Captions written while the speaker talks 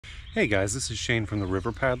Hey guys, this is Shane from the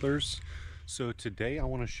River Paddlers. So today I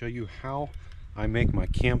want to show you how I make my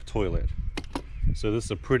camp toilet. So this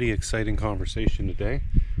is a pretty exciting conversation today.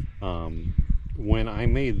 When I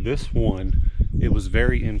made this one, it was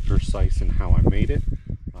very imprecise in how I made it.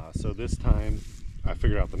 So this time I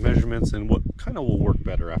figured out the measurements and what kind of will work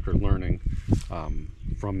better after learning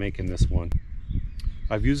from making this one.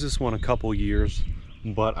 I've used this one a couple years,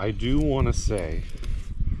 but I do want to say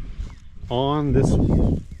on this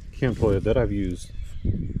camp toilet that I've used,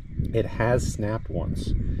 it has snapped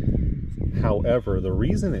once. However, the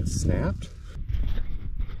reason it snapped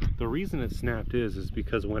is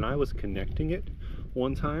because when I was connecting it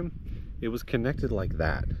one time, it was connected like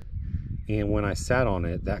that, and when I sat on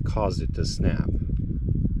it, that caused it to snap.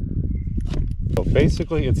 So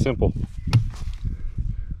basically it's simple.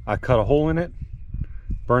 I cut a hole in it,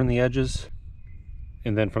 burn the edges,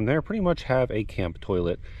 and then from there pretty much have a camp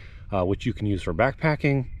toilet, which you can use for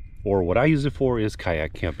backpacking, or what I use it for is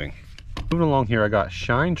kayak camping. Moving along here, I got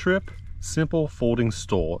Shine Trip Simple Folding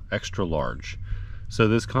Stool Extra Large. So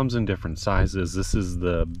this comes in different sizes. This is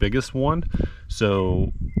the biggest one,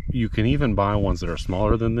 so you can even buy ones that are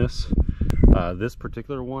smaller than this. This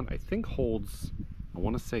particular one I think holds, I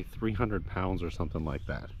want to say 300 pounds or something like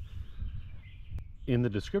that. In the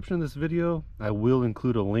description of this video, I will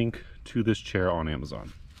include a link to this chair on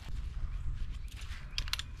Amazon.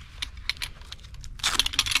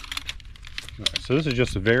 Right, so this is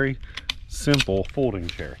just a very simple folding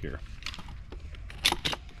chair here.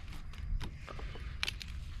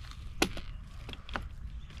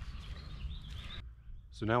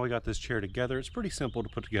 So now we got this chair together. It's pretty simple to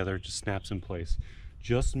put together. It just snaps in place.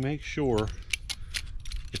 Just make sure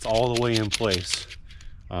it's all the way in place.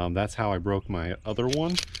 That's how I broke my other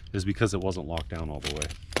one, is because it wasn't locked down all the way.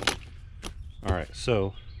 All right,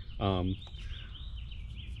 so the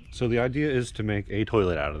idea is to make a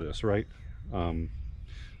toilet out of this, right?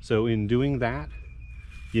 So in doing that,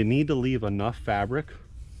 you need to leave enough fabric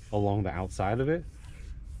along the outside of it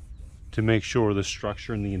to make sure the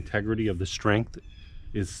structure and the integrity of the strength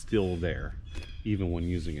is still there, even when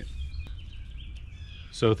using it.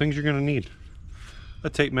 So things you're gonna need: a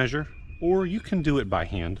tape measure, or you can do it by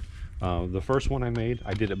hand. The first one I made,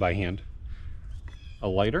 I did it by hand. A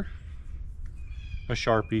lighter, a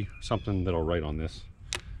Sharpie, something that'll write on this,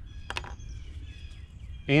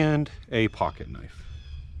 and a pocket knife.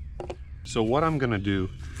 So what I'm gonna do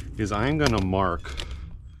is I'm gonna mark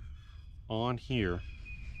on here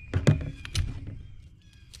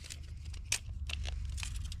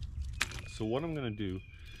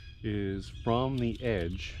from the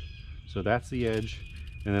edge, so that's the edge,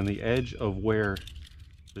 and then the edge of where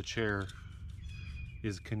the chair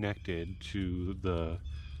is connected to the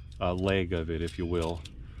leg of it, if you will,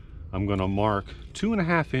 I'm gonna mark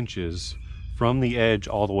 2.5 inches from the edge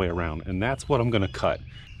all the way around, and that's what I'm gonna cut.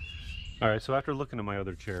 All right, so after looking at my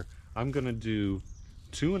other chair, I'm gonna do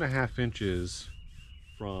 2.5 inches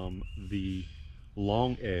from the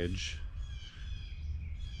long edge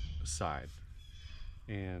side,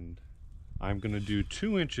 and I'm gonna do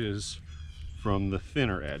 2 inches from the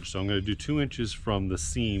thinner edge. So I'm gonna do 2 inches from the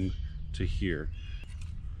seam to here.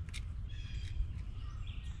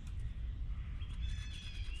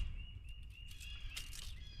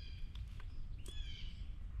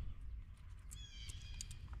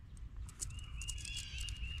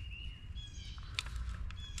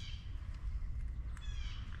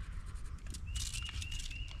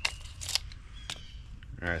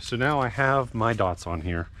 All right, so now I have my dots on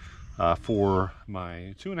here for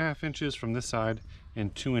my 2.5 inches from this side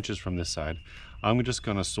and 2 inches from this side. I'm just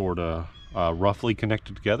gonna sort of roughly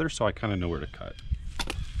connect it together so I kind of know where to cut.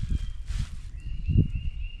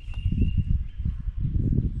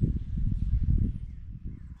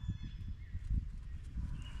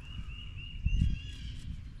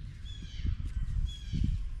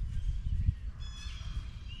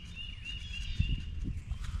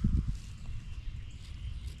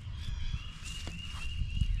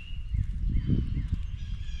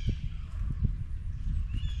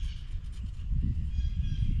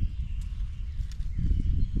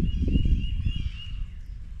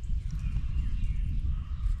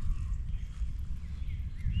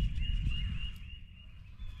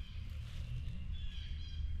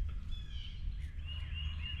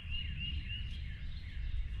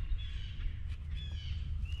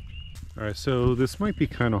 All right, so this might be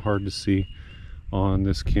kind of hard to see on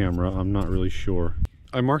this camera. I'm not really sure.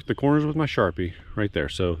 I marked the corners with my Sharpie right there.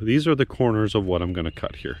 So these are the corners of what I'm gonna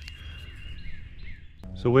cut here.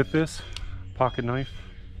 So with this pocket knife,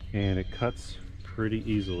 and it cuts pretty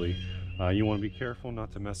easily. You want to be careful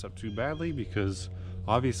not to mess up too badly, because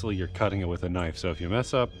Obviously you're cutting it with a knife, so if you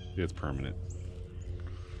mess up, it's permanent.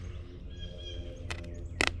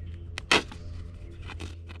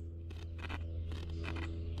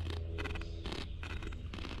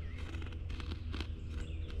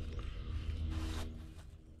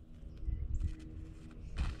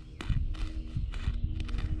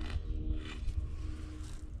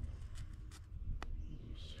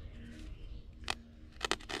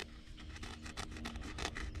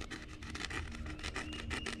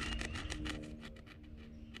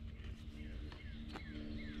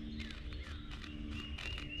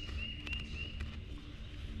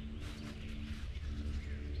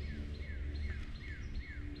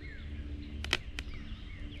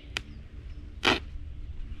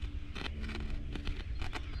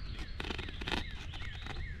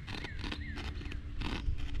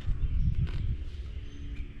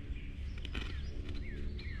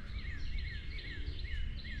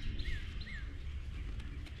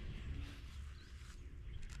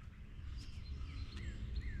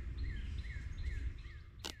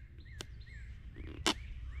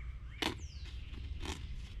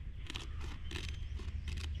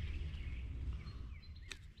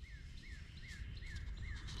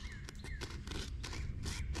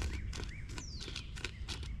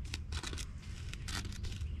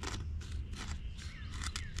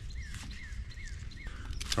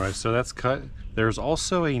 All right, so that's cut. There's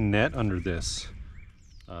also a net under this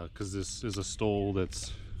because this is a stole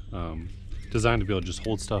that's designed to be able to just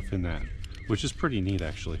hold stuff in that, which is pretty neat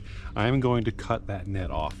actually. I am going to cut that net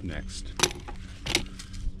off next. And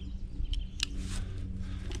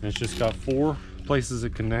it's just got 4 places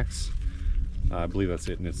it connects. I believe that's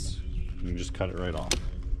it, and you can just cut it right off.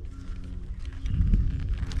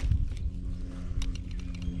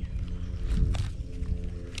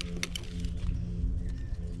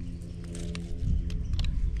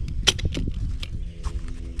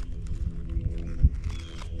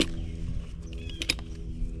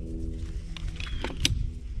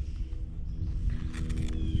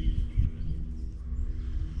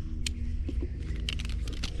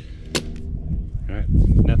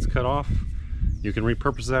 Net's cut off. You can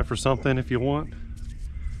repurpose that for something if you want.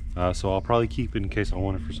 So I'll probably keep it in case I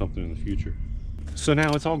want it for something in the future. So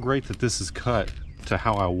now it's all great that this is cut to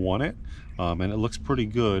how I want it, and it looks pretty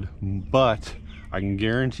good, but I can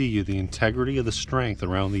guarantee you the integrity of the strength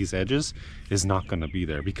around these edges is not going to be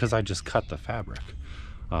there because I just cut the fabric.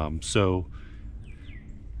 So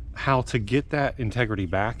how to get that integrity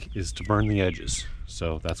back is to burn the edges.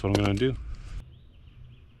 So that's what I'm going to do.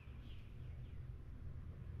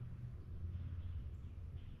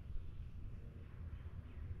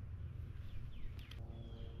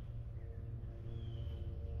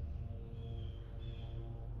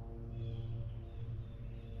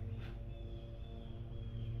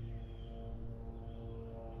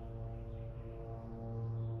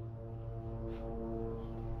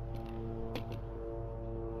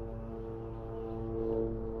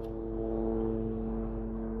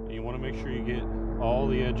 You want to make sure you get all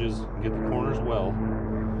the edges, get the corners well.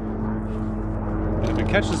 And if it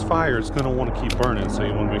catches fire, it's going to want to keep burning, so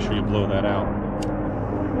you want to make sure you blow that out.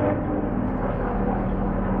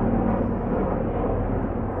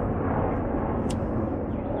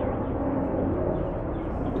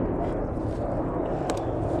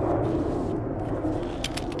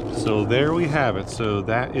 So there we have it. So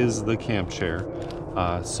that is the camp chair.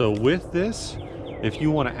 So with this, if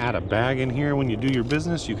you want to add a bag in here when you do your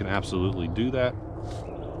business, you can absolutely do that.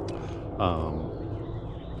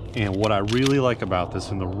 And what I really like about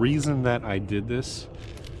this, and the reason that I did this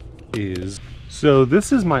is, so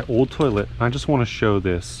this is my old toilet. I just want to show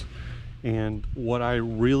this. And what I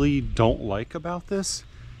really don't like about this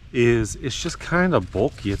is it's just kind of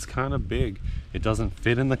bulky. It's kind of big. It doesn't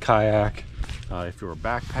fit in the kayak. If you were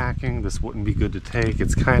backpacking, this wouldn't be good to take.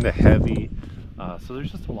 It's kind of heavy. So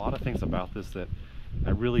there's just a lot of things about this that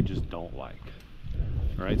I really just don't like.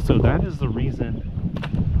 All right, so that is the reason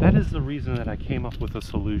that I came up with a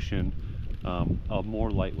solution, a more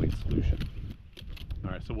lightweight solution.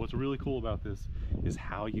 All right, so what's really cool about this is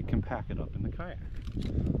how you can pack it up in the kayak,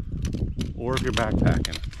 or if you're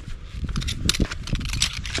backpacking.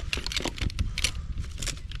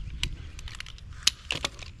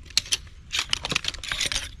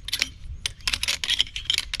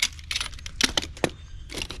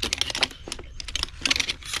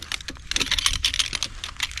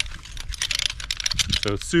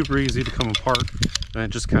 So it's super easy to come apart, and it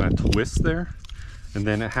just kind of twists there. And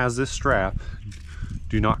then it has this strap.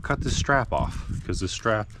 Do not cut this strap off, because this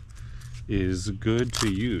strap is good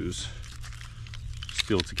to use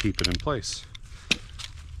still to keep it in place.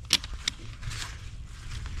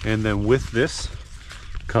 And then with this,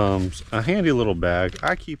 comes a handy little bag.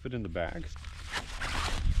 I keep it in the bag.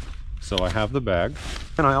 So I have the bag.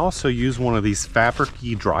 And I also use one of these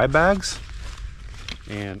fabric-y dry bags.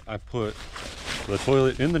 And I put the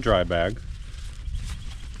toilet in the dry bag.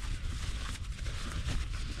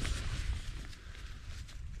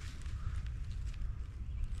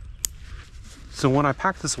 So when I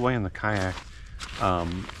pack this away in the kayak,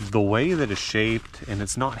 the way that it's shaped, and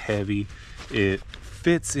it's not heavy, it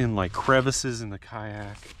fits in like crevices in the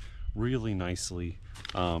kayak really nicely.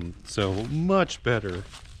 So much better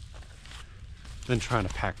than trying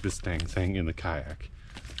to pack this dang thing in the kayak.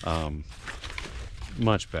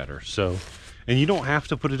 Much better. So, and you don't have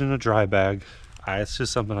to put it in a dry bag. It's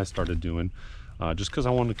just something I started doing just because I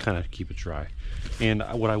wanted to kind of keep it dry. And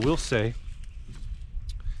what I will say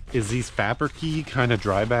is these fabric-y kind of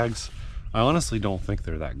dry bags, I honestly don't think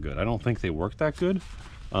they're that good. I don't think they work that good.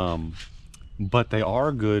 But they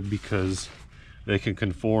are good because they can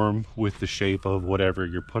conform with the shape of whatever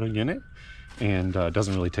you're putting in it, and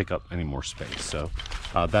doesn't really take up any more space. So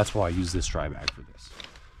that's why I use this dry bag for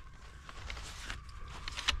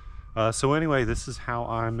this. So anyway, this is how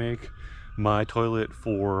I make my toilet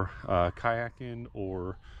for kayaking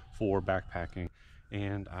or for backpacking,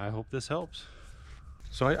 and I hope this helps.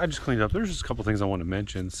 So I just cleaned up. There's just a couple things I want to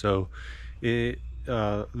mention. So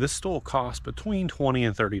this Stool costs between $20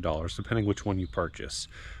 and $30 depending which one you purchase.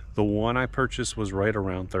 The one I purchased was right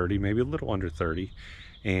around 30, maybe a little under 30.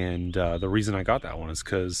 And the reason I got that one is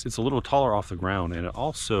because it's a little taller off the ground, and it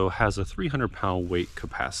also has a 300-pound weight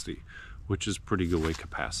capacity, which is pretty good weight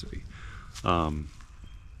capacity.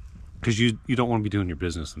 Because you don't want to be doing your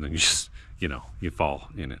business and then you just, you fall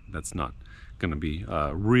in it. That's not going to be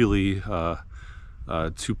really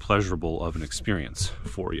too pleasurable of an experience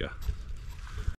for you.